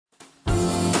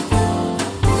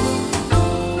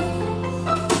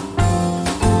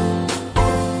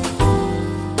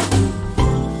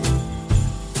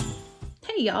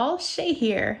y'all, Shay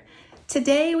here.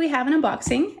 Today we have an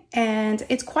unboxing and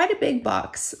it's quite a big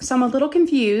box, so I'm a little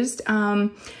confused.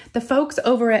 The folks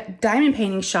over at Diamond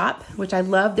Painting Shop, which I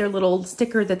love their little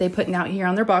sticker that they put out here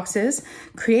on their boxes,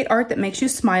 create art that makes you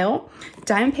smile.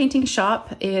 Diamond Painting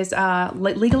Shop is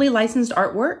legally licensed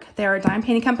artwork. They are a diamond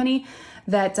painting company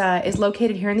that is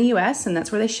located here in the US, and that's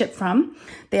where they ship from.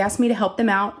 They asked me to help them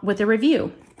out with a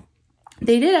review.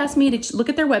 They did ask me to look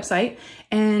at their website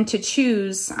and to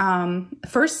choose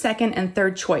first, second, and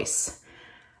third choice.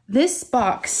 This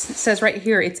box says right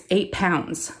here it's 8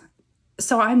 pounds.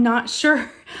 So I'm not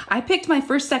sure. I picked my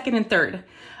first, second, and third.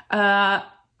 I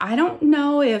don't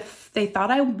know if they thought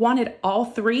I wanted all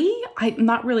three. I'm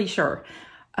not really sure.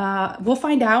 We'll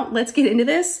find out. Let's get into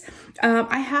this.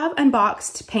 I have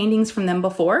unboxed paintings from them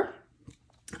before.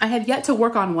 I have yet to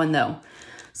work on one though.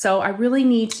 So I really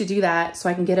need to do that so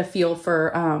I can get a feel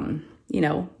for, you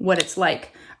know, what it's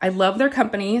like. I love their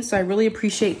company, so I really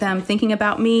appreciate them thinking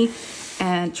about me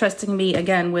and trusting me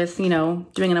again with, you know,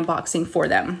 doing an unboxing for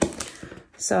them.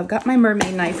 So I've got my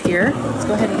mermaid knife here. Let's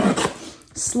go ahead and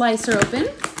slice her open.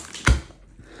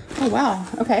 Oh, wow.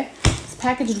 Okay. This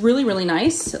package is really, really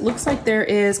nice. It looks like there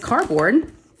is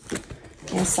cardboard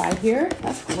inside here.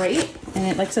 That's great. And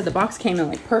it, like I said, the box came in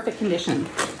like perfect condition.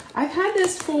 I've had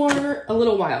this for a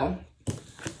little while.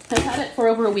 I've had it for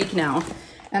over a week now,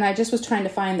 and I just was trying to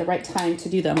find the right time to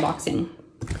do the unboxing.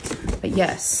 But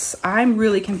yes, I'm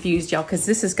really confused, y'all, because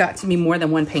this has got to be more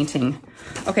than one painting.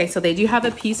 Okay, so they do have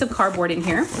a piece of cardboard in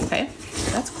here. Okay,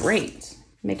 that's great.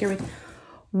 Make everything.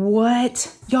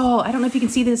 What? Y'all, I don't know if you can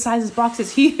see the size of this box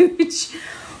is huge.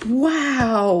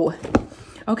 Wow.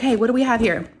 Okay, what do we have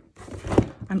here?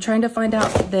 I'm trying to find out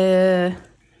the...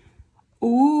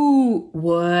 Ooh,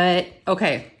 what?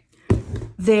 Okay,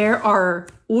 there are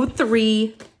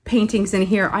 3 paintings in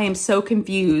here. I am so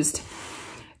confused.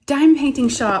 Diamond Painting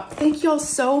Shop, thank y'all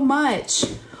so much.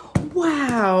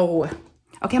 Wow.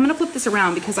 Okay, I'm gonna flip this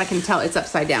around because I can tell it's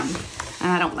upside down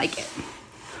and I don't like it.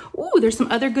 Ooh, there's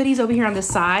some other goodies over here on the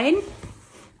side.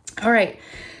 All right,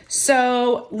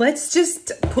 so let's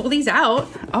just pull these out.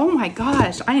 Oh my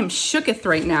gosh, I am shooketh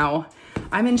right now.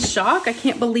 I'm in shock. I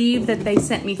can't believe that they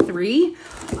sent me 3.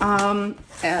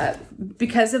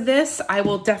 Because of this, I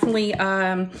will definitely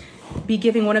be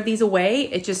giving one of these away.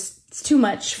 It's too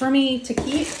much for me to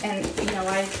keep, and you know,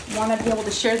 I want to be able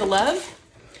to share the love.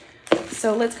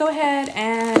 So let's go ahead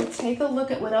and take a look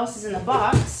at what else is in the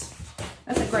box.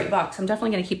 That's a great box. I'm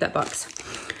definitely going to keep that box.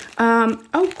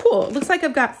 Oh, cool. It looks like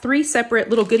I've got 3 separate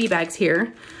little goodie bags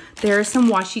here. There's some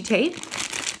washi tape.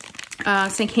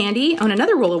 Some candy on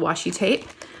another roll of washi tape,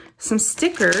 some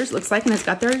stickers, looks like, and it's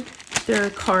got their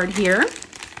card here.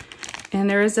 And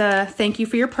there is a thank you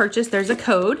for your purchase. There's a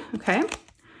code, okay.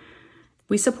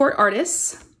 We support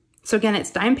artists. So again, it's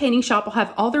Diamond Painting Shop. I'll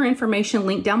have all their information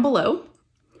linked down below.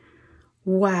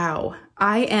 Wow,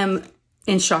 I am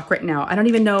in shock right now. I don't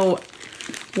even know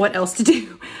what else to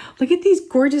do. Look at these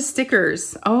gorgeous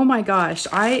stickers. Oh my gosh,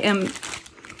 I am,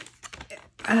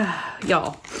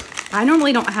 y'all. I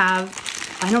normally don't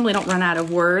run out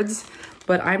of words,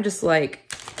 but I'm just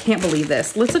like, can't believe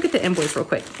this. Let's look at the invoice real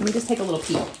quick. Let me just take a little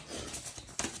peek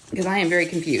because I am very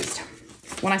confused.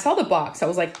 When I saw the box, I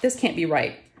was like, this can't be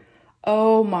right.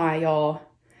 Oh my, y'all.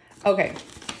 Okay,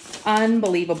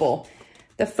 unbelievable.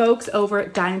 The folks over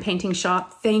at Diamond Painting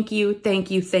Shop, thank you,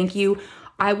 thank you, thank you.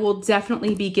 I will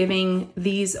definitely be giving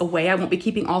these away. I won't be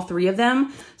keeping all 3 of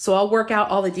them. So I'll work out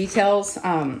all the details,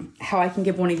 how I can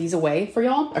give one of these away for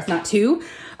y'all, if not 2.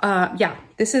 Yeah,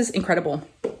 this is incredible.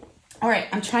 All right,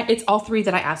 it's all 3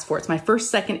 that I asked for. It's my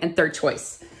first, second, and third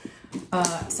choice.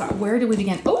 So where do we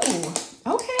begin? Oh,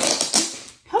 okay.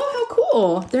 Oh, how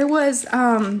cool. There was,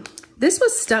 this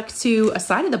was stuck to a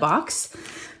side of the box.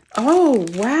 Oh,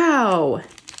 wow.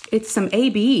 It's some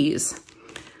ABs.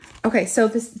 Okay, so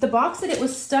the box that it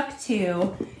was stuck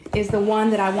to is the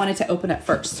one that I wanted to open up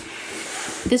first.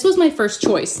 This was my first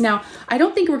choice. Now, I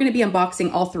don't think we're gonna be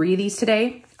unboxing all 3 of these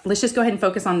today. Let's just go ahead and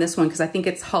focus on this one because I think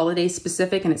it's holiday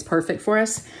specific and it's perfect for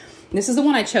us. This is the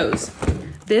one I chose.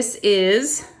 This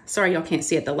is, sorry, y'all can't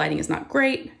see it. The lighting is not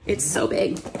great. It's so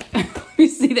big. Let me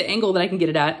see the angle that I can get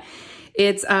it at.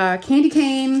 It's Candy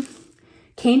Cane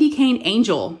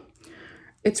Angel.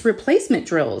 It's replacement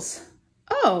drills.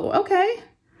 Oh, okay.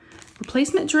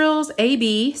 Replacement drills,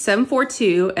 AB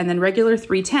 742, and then regular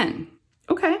 310.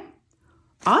 Okay,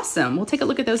 awesome. We'll take a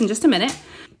look at those in just a minute.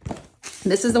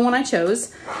 This is the one I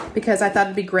chose because I thought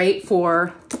it'd be great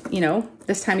for, you know,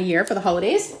 this time of year for the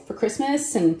holidays, for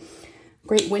Christmas, and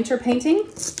great winter painting.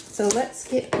 So let's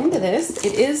get into this.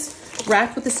 It is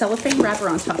wrapped with the cellophane wrapper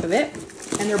on top of it,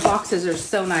 and their boxes are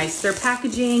so nice. Their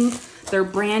packaging, their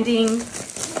branding,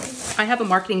 I have a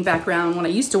marketing background when I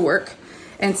used to work,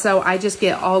 and so I just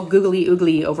get all googly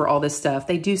oogly over all this stuff.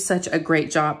 They do such a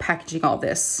great job packaging all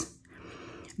this.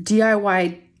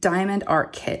 DIY Diamond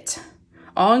Art Kit.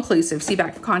 All inclusive, see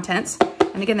back for contents.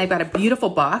 And again, they've got a beautiful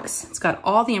box. It's got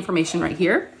all the information right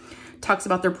here. Talks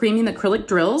about their premium acrylic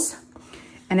drills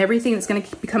and everything that's gonna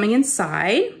be coming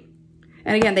inside.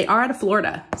 And again, they are out of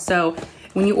Florida. So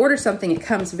when you order something, it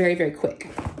comes very, very quick.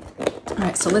 All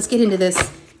right, so let's get into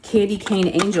this candy cane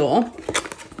angel.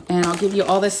 And I'll give you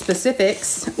all the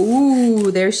specifics.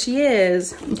 Ooh, there she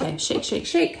is. Okay, shake, shake,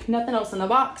 shake. Nothing else in the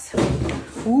box.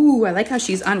 Ooh, I like how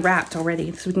she's unwrapped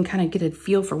already, so we can kind of get a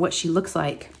feel for what she looks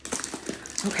like.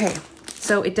 Okay,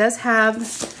 so it does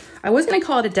have, I was gonna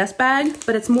call it a dust bag,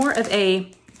 but it's more of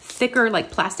a thicker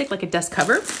like plastic, like a dust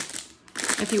cover,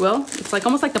 if you will. It's like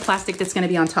almost like the plastic that's gonna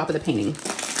be on top of the painting.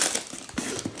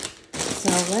 So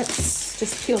let's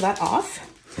just peel that off.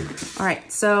 All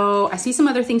right, so I see some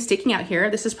other things sticking out here.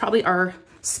 This is probably our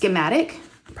schematic,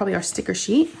 probably our sticker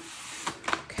sheet.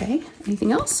 Okay,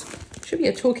 anything else? Should be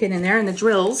a toolkit in there, and the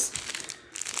drills.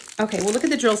 Okay, we'll look at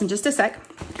the drills in just a sec.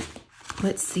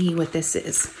 Let's see what this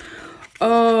is.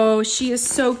 Oh, she is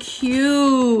so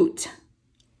cute.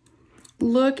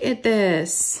 Look at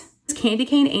this. It's Candy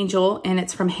Cane Angel, and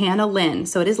it's from Hannah Lynn.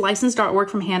 So it is licensed artwork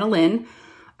from Hannah Lynn.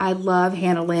 I love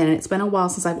Hannah Lynn, and it's been a while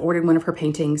since I've ordered one of her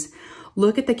paintings.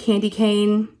 Look at the candy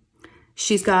cane.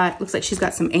 She's got, looks like she's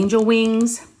got some angel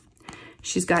wings.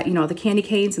 She's got, you know, the candy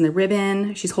canes and the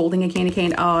ribbon. She's holding a candy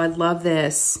cane. Oh, I love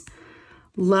this.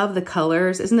 Love the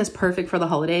colors. Isn't this perfect for the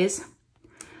holidays?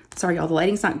 Sorry, y'all, the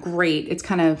lighting's not great. It's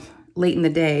kind of late in the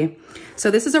day.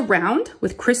 So this is a round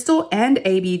with crystal and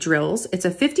AB drills. It's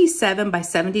a 57 by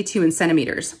 72 in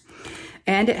centimeters.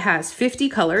 And it has 50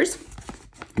 colors.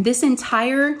 This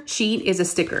entire sheet is a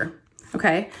sticker,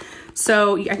 okay?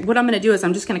 So what I'm gonna do is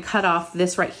I'm just gonna cut off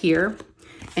this right here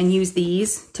and use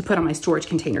these to put on my storage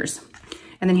containers.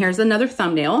 And then here's another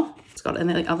thumbnail. It's got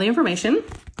all the information.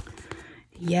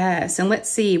 Yes, and let's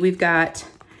see, we've got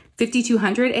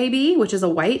 5200 AB, which is a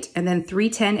white, and then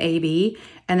 310 AB,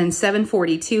 and then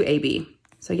 742 AB.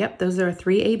 So yep, those are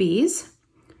 3 ABs.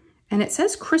 And it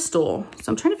says crystal,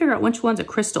 so I'm trying to figure out which one's a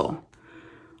crystal.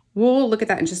 We'll look at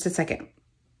that in just a second.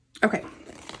 Okay,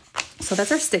 so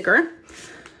that's our sticker.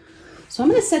 So I'm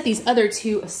gonna set these other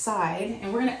two aside,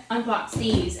 and we're gonna unbox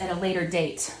these at a later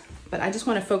date. But I just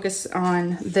wanna focus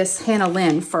on this Hannah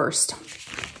Lynn first.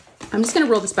 I'm just gonna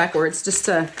roll this backwards just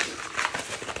to,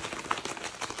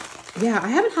 yeah, I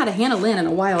haven't had a Hannah Lynn in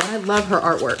a while, and I love her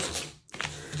artwork.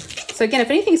 So again, if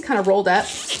anything's kind of rolled up,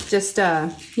 just,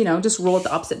 you know, just roll it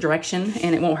the opposite direction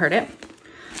and it won't hurt it.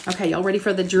 Okay, y'all ready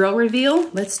for the drill reveal?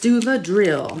 Let's do the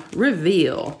drill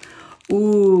reveal.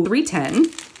 Ooh,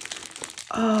 310.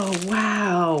 Oh,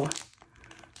 wow.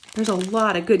 There's a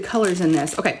lot of good colors in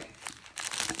this. Okay,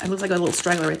 it looks like a little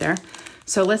straggler right there.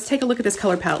 So let's take a look at this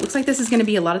color palette. Looks like this is gonna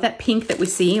be a lot of that pink that we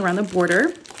see around the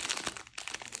border.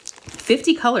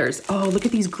 50 colors. Oh, look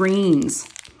at these greens.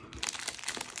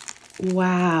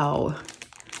 Wow.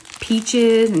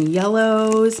 Peaches and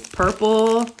yellows,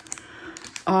 purple.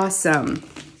 Awesome.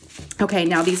 Okay,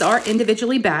 now these are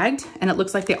individually bagged, and it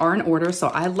looks like they are in order, so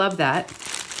I love that.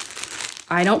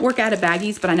 I don't work out of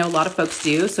baggies, but I know a lot of folks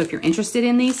do. So if you're interested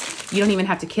in these, you don't even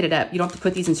have to kit it up. You don't have to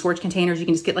put these in storage containers. You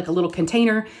can just get like a little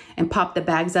container and pop the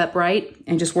bags up right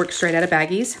and just work straight out of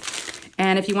baggies.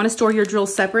 And if you want to store your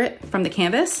drills separate from the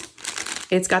canvas,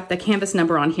 it's got the canvas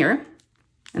number on here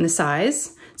and the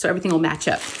size, so everything will match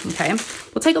up, okay?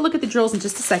 We'll take a look at the drills in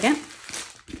just a second.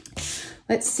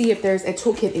 Let's see if there's a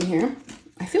toolkit in here.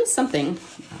 I feel something.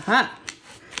 Aha.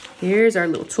 Here's our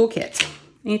little toolkit.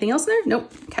 Anything else in there?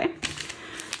 Nope, okay.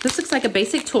 This looks like a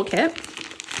basic toolkit.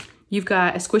 You've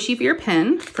got a squishy for your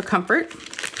pen for comfort.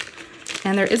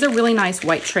 And there is a really nice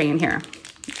white tray in here.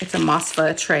 It's a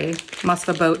Mosfa tray,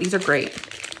 Mosfa boat. These are great.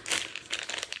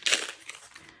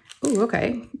 Ooh,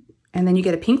 okay. And then you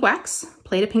get a pink wax,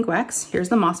 plate of pink wax. Here's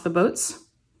the Mosfa boats.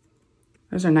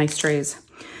 Those are nice trays.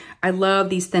 I love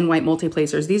these thin white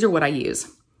multi-placers. These are what I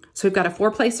use. So we've got a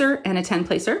 4-placer and a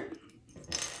 10-placer.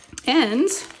 And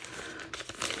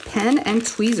pen and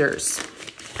tweezers.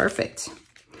 Perfect.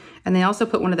 And they also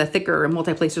put one of the thicker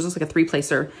multi-placers, looks like a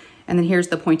 3-placer. And then here's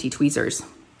the pointy tweezers.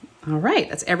 All right,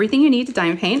 that's everything you need to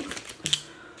diamond paint.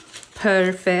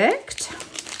 Perfect.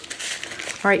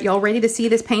 All right, y'all ready to see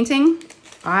this painting?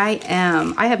 I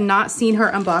am. I have not seen her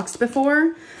unboxed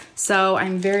before, so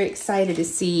I'm very excited to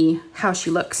see how she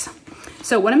looks.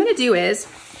 So what I'm gonna do is,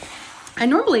 I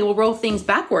normally will roll things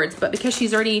backwards, but because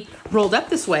she's already rolled up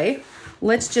this way,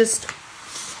 let's just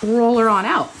roll her on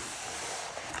out.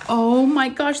 Oh my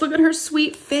gosh, look at her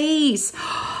sweet face.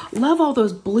 Love all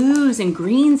those blues and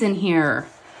greens in here.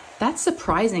 That's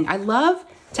surprising. I love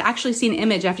to actually see an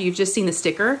image after you've just seen the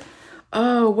sticker.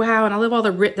 Oh, wow. And I love all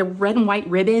the red and white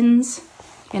ribbons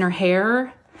in her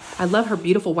hair. I love her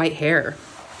beautiful white hair.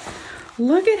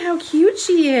 Look at how cute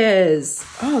she is.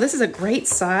 Oh, this is a great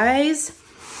size.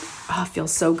 Oh, it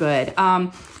feels so good.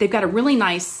 They've got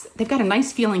a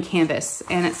nice feeling canvas,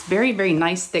 and it's very, very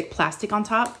nice, thick plastic on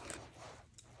top.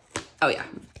 Oh yeah,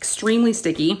 extremely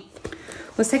sticky.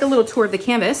 Let's take a little tour of the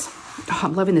canvas. Oh,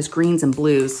 I'm loving this greens and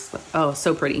blues. Oh,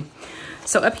 so pretty.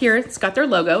 So up here, it's got their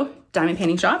logo, Diamond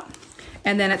Painting Shop.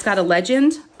 And then it's got a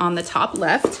legend on the top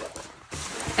left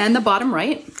and the bottom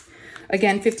right.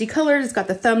 Again, 50 colors. It's got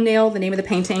the thumbnail, the name of the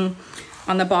painting.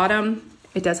 On the bottom,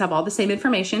 it does have all the same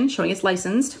information showing it's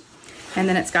licensed. And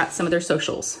then it's got some of their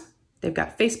socials. They've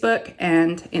got Facebook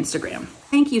and Instagram.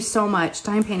 Thank you so much,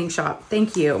 Diamond Painting Shop.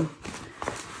 Thank you.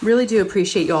 Really do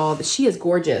appreciate y'all. She is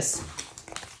gorgeous.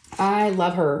 I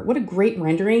love her. What a great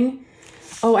rendering.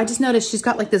 Oh, I just noticed she's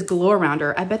got like this glow around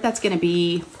her. I bet that's gonna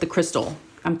be the crystal,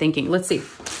 I'm thinking. Let's see.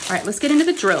 All right, let's get into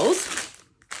the drills.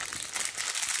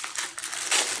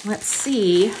 Let's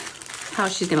see how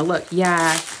she's gonna look.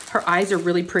 Yeah, her eyes are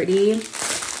really pretty.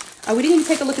 Oh, we didn't even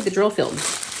take a look at the drill field.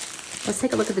 Let's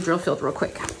take a look at the drill field real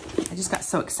quick. I just got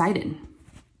so excited.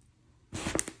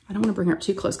 I don't want to bring her up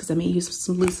too close because I may lose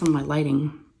some of my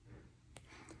lighting.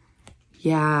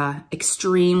 Yeah,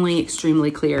 extremely, extremely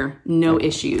clear. No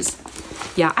issues.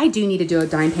 Yeah, I do need to do a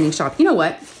Diamond Painting Shop. You know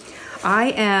what?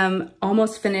 I am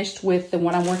almost finished with the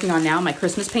one I'm working on now, my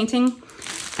Christmas painting.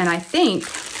 And I think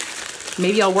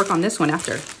maybe I'll work on this one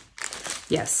after.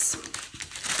 Yes.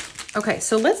 Okay,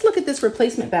 so let's look at this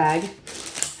replacement bag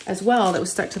as well that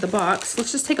was stuck to the box.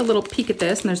 Let's just take a little peek at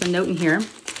this, and there's a note in here.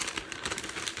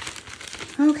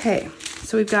 Okay,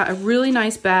 so we've got a really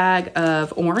nice bag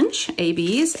of orange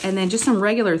ABs and then just some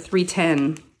regular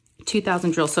 310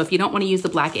 2000 drills. So if you don't want to use the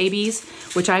black ABs,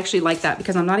 which I actually like that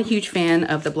because I'm not a huge fan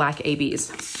of the black ABs.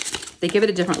 They give it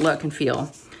a different look and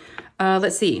feel.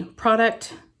 Let's see,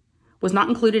 product was not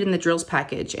included in the drills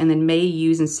package and then may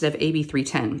use instead of AB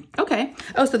 310. Okay.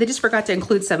 Oh, so they just forgot to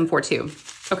include 742.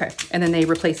 Okay, and then they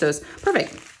replace those.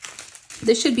 Perfect.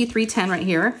 This should be 310 right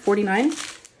here, 49.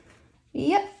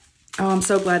 Yep. Oh, I'm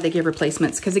so glad they give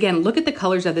replacements because again, look at the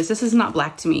colors of this. This is not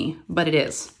black to me, but it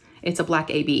is. It's a black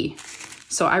AB.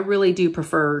 So I really do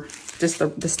prefer just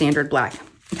the standard black.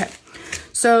 Okay,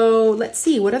 so let's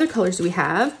see, what other colors do we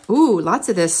have? Ooh, lots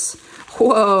of this.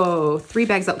 Whoa, 3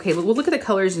 bags. Okay, we'll look at the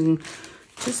colors in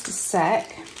just a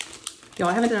sec. Y'all,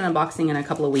 I haven't done an unboxing in a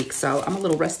couple of weeks, so I'm a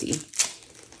little rusty.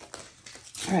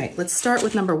 All right, let's start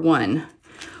with number 1.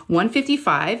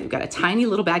 155, we've got a tiny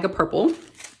little bag of purple.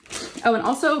 Oh, and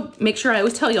also make sure, I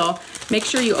always tell y'all, make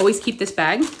sure you always keep this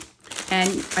bag. And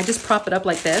I just prop it up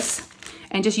like this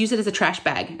and just use it as a trash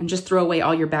bag and just throw away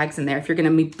all your bags in there if you're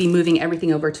gonna be moving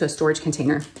everything over to a storage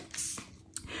container.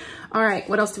 All right,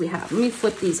 what else do we have? Let me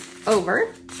flip these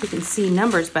over so you can see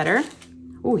numbers better.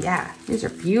 Oh yeah, these are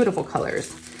beautiful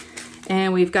colors.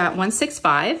 And we've got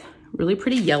 165, really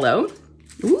pretty yellow.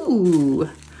 Ooh,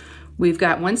 we've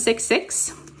got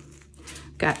 166,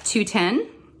 got 210,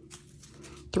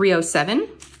 307.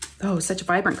 Oh, such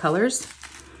vibrant colors.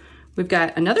 We've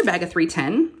got another bag of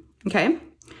 310, okay.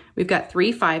 We've got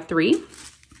 353.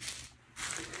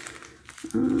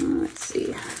 Let's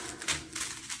see.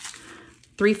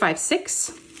 356,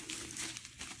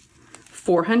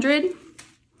 400,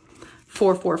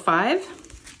 445,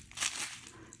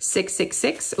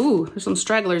 666. Ooh, there's some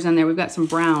stragglers in there. We've got some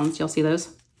browns. Y'all see those?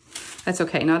 That's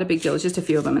okay, not a big deal. It's just a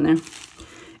few of them in there.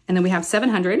 And then we have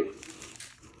 700,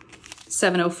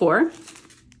 704,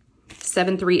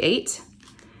 738,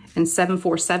 and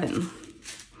 747.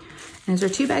 And is there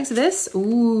 2 bags of this?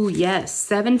 Ooh, yes,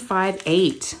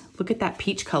 758. Look at that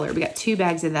peach color. We got 2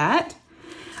 bags of that.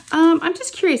 I'm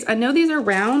just curious. I know these are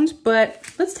round, but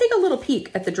let's take a little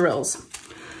peek at the drills.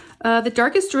 The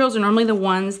darkest drills are normally the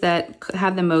ones that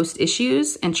have the most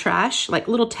issues and trash, like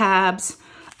little tabs,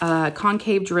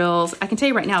 concave drills. I can tell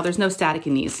you right now, there's no static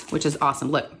in these, which is awesome.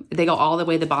 Look, they go all the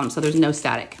way to the bottom, so there's no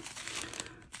static.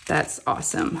 That's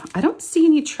awesome. I don't see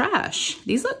any trash.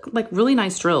 These look like really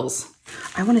nice drills.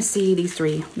 I want to see these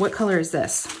 3. What color is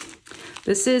this?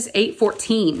 This is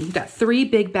 814. We've got 3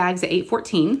 big bags of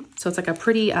 814. So it's like a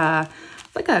pretty,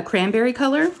 like a cranberry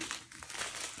color.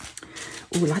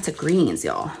 Ooh, lots of greens,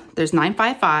 y'all. There's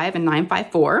 955 and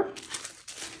 954.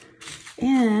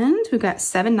 And we've got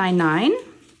 799,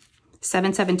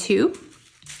 772,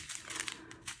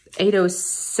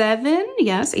 807.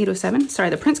 Yes, 807. Sorry,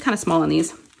 the print's kind of small on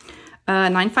these.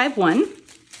 951,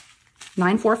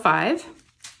 945,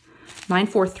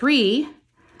 943,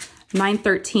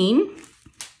 913,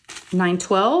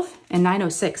 912, and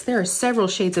 906. There are several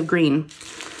shades of green.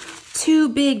 2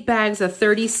 big bags of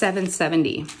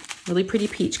 3770. Really pretty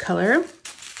peach color.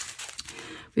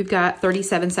 We've got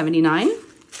 3779.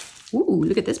 Ooh,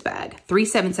 look at this bag.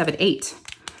 3778.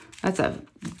 That's a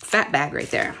fat bag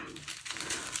right there.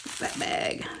 Fat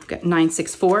bag. We've got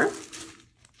 964.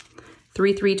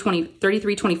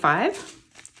 3325.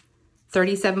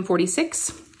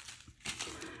 3746.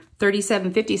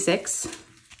 3756.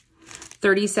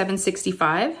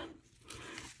 3765.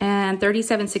 And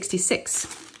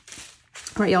 3766.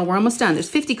 All right, y'all, we're almost done. There's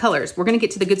 50 colors. We're gonna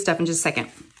get to the good stuff in just a second.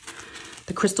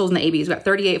 The crystals and the ABs. We've got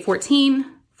 3814,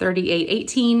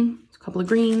 3818, a couple of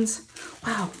greens.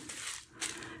 Wow.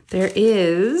 There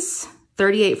is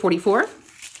 3844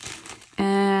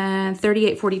 and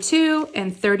 3842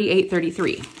 and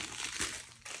 3833.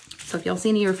 So if y'all see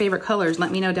any of your favorite colors,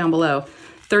 let me know down below.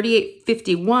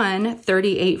 3851,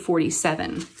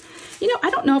 3847. You know, I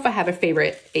don't know if I have a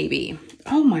favorite AB.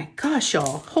 Oh my gosh,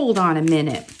 y'all. Hold on a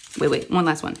minute. Wait, one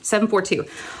last one. 742.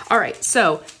 All right,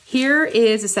 so here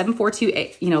is a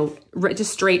 742, you know,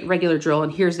 just straight regular drill,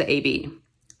 and here's the AB.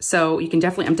 So you can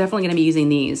definitely, I'm definitely gonna be using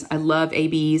these. I love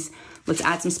ABs. Let's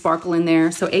add some sparkle in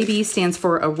there. So AB stands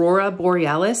for Aurora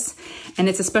Borealis, and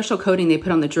it's a special coating they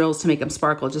put on the drills to make them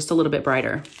sparkle just a little bit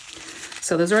brighter.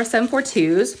 So those are our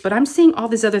 742s, but I'm seeing all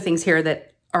these other things here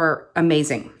that are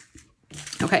amazing.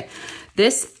 Okay,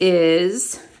 this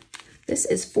is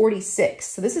 46.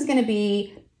 So this is gonna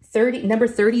be number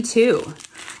 32.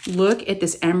 Look at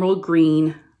this emerald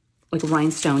green, like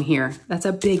rhinestone here. That's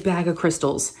a big bag of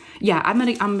crystals. Yeah, I'm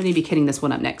gonna be kitting this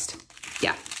one up next.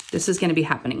 Yeah, this is gonna be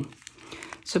happening.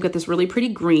 So I've got this really pretty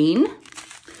green.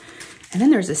 And then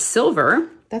there's a silver,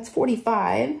 that's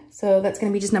 45. So that's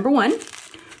gonna be just number 1.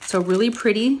 So really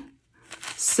pretty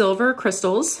silver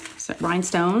crystals, so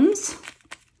rhinestones.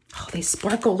 Oh, they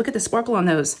sparkle, look at the sparkle on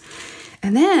those.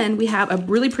 And then we have a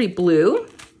really pretty blue,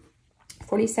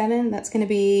 47, that's gonna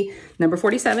be, number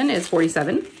 47 is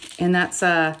 47, and that's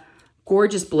a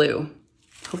gorgeous blue.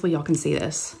 Hopefully y'all can see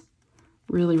this.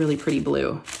 Really, really pretty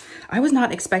blue. I was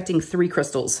not expecting 3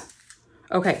 crystals.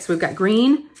 Okay, so we've got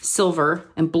green, silver,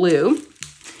 and blue.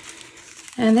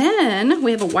 And then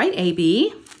we have a white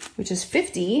AB, which is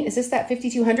 50. Is this that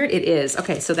 5200? It is.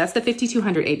 Okay, so that's the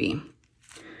 5200 AB.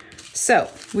 So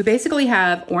we basically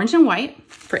have orange and white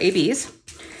for ABs.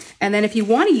 And then if you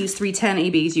want to use 310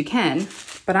 ABs, you can,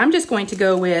 but I'm just going to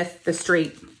go with the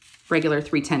straight regular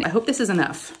 310. I hope this is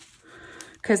enough,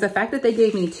 because the fact that they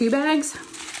gave me 2 bags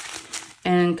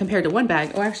and compared to 1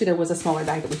 bag, oh, actually there was a smaller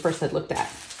bag that we first had looked at,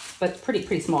 but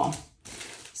pretty small.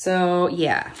 So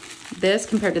yeah, this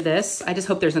compared to this, I just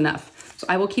hope there's enough. So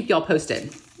I will keep y'all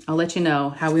posted. I'll let you know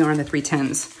how we are on the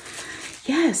 310s.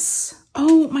 Yes,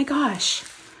 oh my gosh.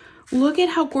 Look at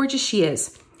how gorgeous she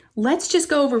is. Let's just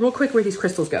go over real quick where these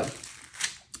crystals go.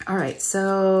 All right,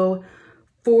 so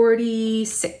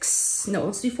 46, no,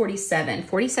 let's do 47.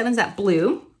 47 is that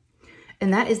blue,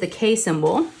 and that is the K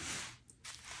symbol.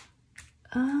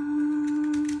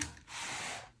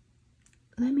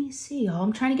 Let me see, y'all.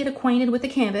 I'm trying to get acquainted with the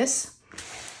canvas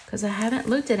because I haven't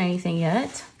looked at anything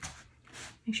yet.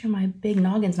 Make sure my big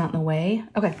noggin's not in the way.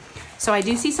 Okay, so I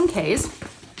do see some Ks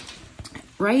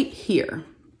right here.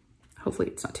 Hopefully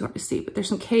it's not too hard to see, but there's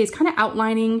some Ks kind of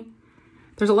outlining.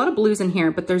 There's a lot of blues in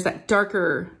here, but there's that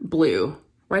darker blue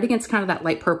right against kind of that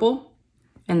light purple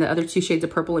and the other 2 shades of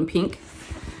purple and pink.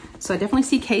 So I definitely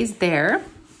see Ks there.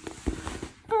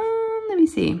 Let me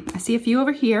see. I see a few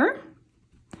over here.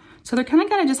 So they're kind of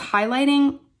just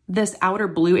highlighting this outer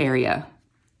blue area.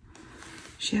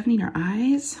 Does she have any in her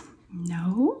eyes?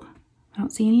 No, I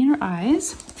don't see any in her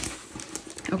eyes.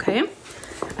 Okay.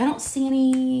 I don't see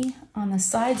any on the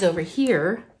sides over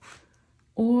here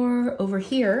or over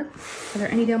here. Are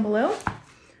there any down below?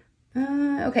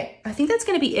 Okay, I think that's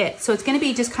gonna be it. So it's gonna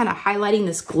be just kind of highlighting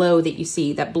this glow that you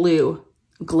see, that blue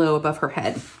glow above her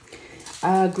head.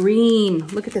 Green,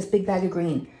 look at this big bag of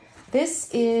green. This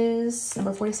is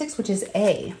number 46, which is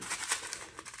A.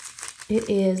 It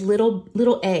is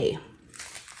little a,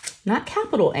 not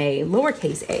capital A,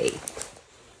 lowercase a.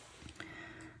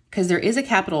 Because there is a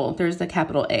capital, there's the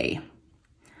capital A.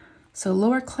 So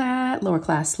lower class,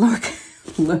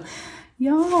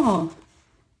 y'all,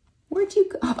 where'd you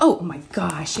go? Oh my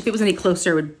gosh, if it was any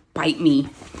closer, it would bite me.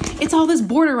 It's all this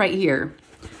border right here.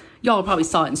 Y'all probably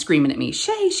saw it and screaming at me.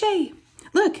 Shay,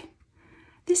 look,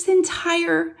 this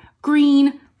entire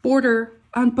green border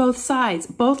on both sides,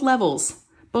 both levels,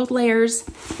 both layers,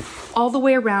 all the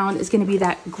way around is gonna be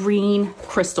that green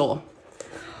crystal.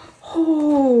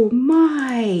 Oh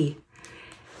my,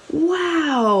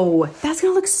 wow, that's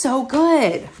gonna look so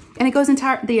good. And it goes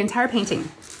the entire painting,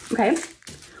 okay?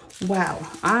 Wow,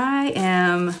 I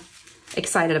am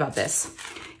excited about this.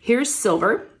 Here's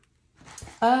silver.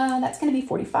 That's gonna be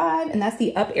 45, and that's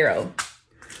the up arrow.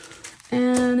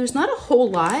 And there's not a whole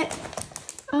lot.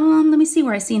 Let me see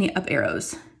where I see any up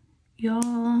arrows.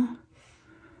 Y'all,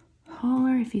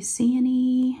 holler if you see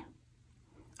any.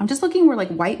 I'm just looking where like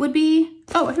white would be.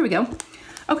 Oh, here we go.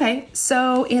 Okay,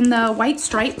 so in the white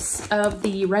stripes of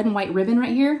the red and white ribbon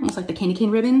right here, almost like the candy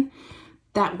cane ribbon,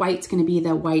 that white's gonna be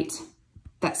the white,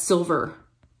 that silver.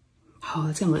 Oh,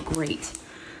 that's gonna look great.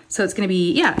 So it's gonna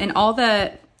be, yeah, and all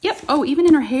the, yep, oh, even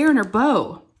in her hair and her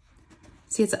bow.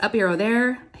 See, it's an up arrow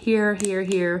there, here, here,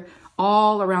 here,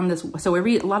 all around this. So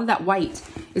a lot of that white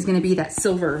is gonna be that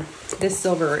silver, this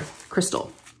silver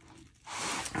crystal.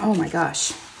 Oh my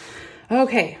gosh.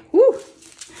 Okay, woo.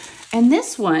 And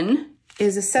this one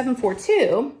is a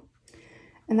 742,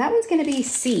 and that one's gonna be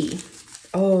C.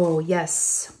 Oh,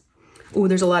 yes. Oh,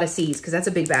 there's a lot of C's because that's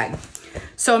a big bag.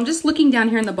 So I'm just looking down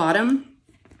here in the bottom.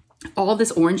 All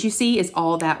this orange you see is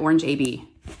all that orange AB.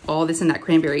 All this in that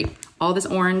cranberry. All this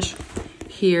orange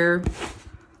here.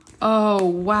 Oh,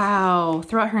 wow.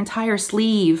 Throughout her entire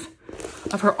sleeve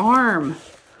of her arm.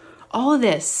 All of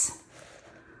this.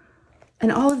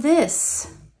 And all of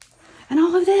this. And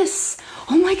all of this.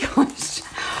 Oh my gosh.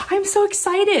 I'm so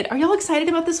excited. Are y'all excited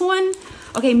about this one?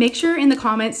 Okay, make sure in the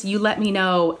comments you let me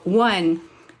know, 1,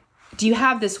 do you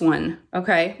have this one?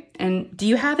 Okay, and do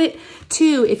you have it?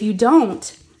 2, if you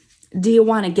don't, do you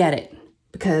want to get it?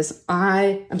 Because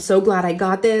I am so glad I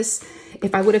got this.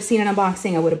 If I would have seen an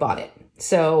unboxing, I would have bought it.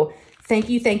 So thank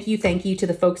you, thank you, thank you to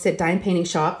the folks at Diamond Painting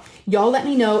Shop. Y'all let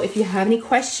me know if you have any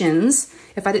questions.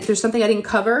 If there's something I didn't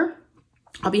cover,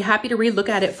 I'll be happy to relook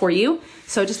at it for you.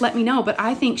 So just let me know. But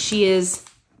I think she is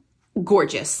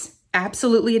gorgeous,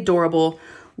 absolutely adorable.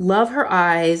 Love her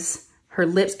eyes, her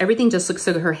lips, everything just looks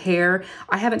so good. Her hair.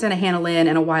 I haven't done a Hannah Lynn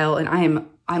in a while, and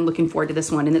I'm looking forward to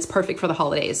this one, and it's perfect for the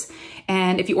holidays.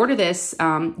 And if you order this,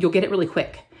 you'll get it really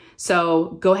quick.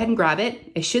 So go ahead and grab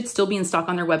it. It should still be in stock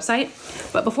on their website.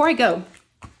 But before I go,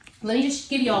 let me just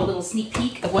give you all a little sneak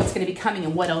peek of what's going to be coming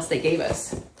and what else they gave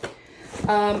us.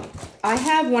 I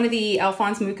have one of the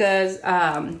Alphonse Mucas.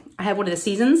 I have one of the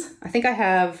seasons. I think I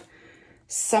have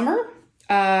summer,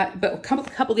 but a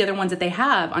couple of the other ones that they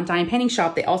have on Diamond Painting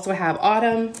Shop, they also have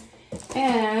autumn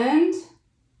and,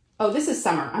 oh, this is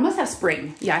summer. I must have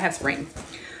spring. Yeah, I have spring.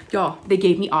 Y'all, they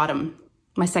gave me autumn,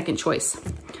 my second choice.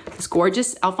 This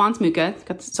gorgeous Alphonse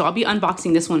Muca. So I'll be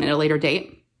unboxing this one at a later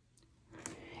date.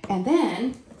 And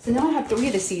then, so now I have 3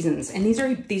 of the seasons, and these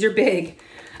are big.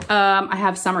 I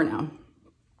have summer now.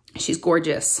 She's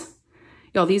gorgeous.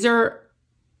 Y'all, these are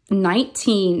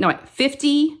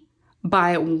 50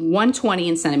 by 120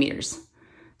 in centimeters.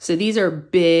 So these are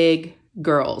big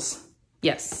girls.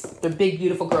 Yes, they're big,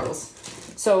 beautiful girls.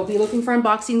 So be looking for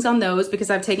unboxings on those because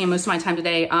I've taken most of my time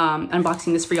today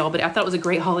unboxing this for y'all, but I thought it was a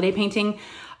great holiday painting.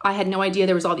 I had no idea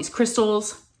there was all these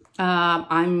crystals.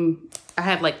 I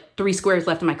have like 3 squares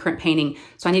left in my current painting,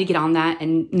 so I need to get on that.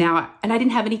 And I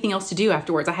didn't have anything else to do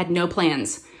afterwards. I had no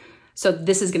plans. So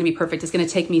this is gonna be perfect. It's gonna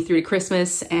take me through to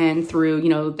Christmas and through, you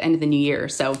know, the end of the new year.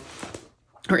 So,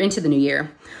 or into the new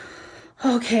year.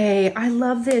 Okay, I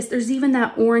love this. There's even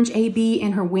that orange AB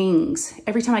in her wings.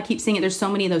 Every time I keep seeing it, there's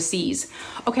so many of those C's.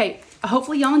 Okay,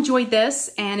 hopefully y'all enjoyed this.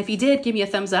 And if you did, give me a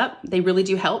thumbs up. They really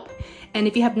do help. And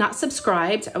if you have not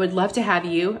subscribed, I would love to have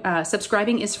you.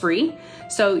 Subscribing is free.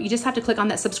 So you just have to click on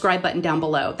that subscribe button down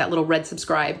below, that little red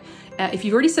subscribe. If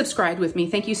you've already subscribed with me,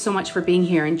 thank you so much for being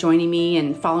here and joining me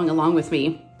and following along with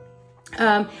me.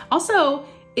 Also,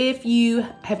 if you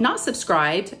have not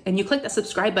subscribed and you click that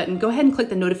subscribe button, go ahead and click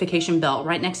the notification bell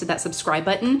right next to that subscribe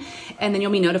button, and then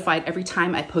you'll be notified every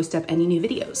time I post up any new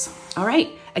videos. All right.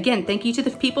 Again, thank you to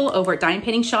the people over at Diamond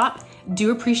Painting Shop.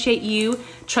 Do appreciate you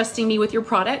trusting me with your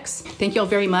products. Thank you all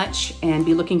very much, and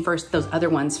be looking for those other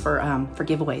ones for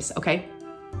giveaways, okay?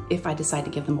 If I decide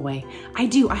to give them away. I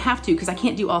have to, because I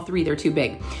can't do all 3. They're too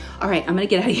big. All right, I'm gonna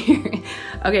get out of here.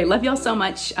 Okay, love y'all so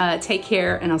much. Take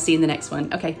care, and I'll see you in the next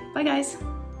one. Okay, bye guys.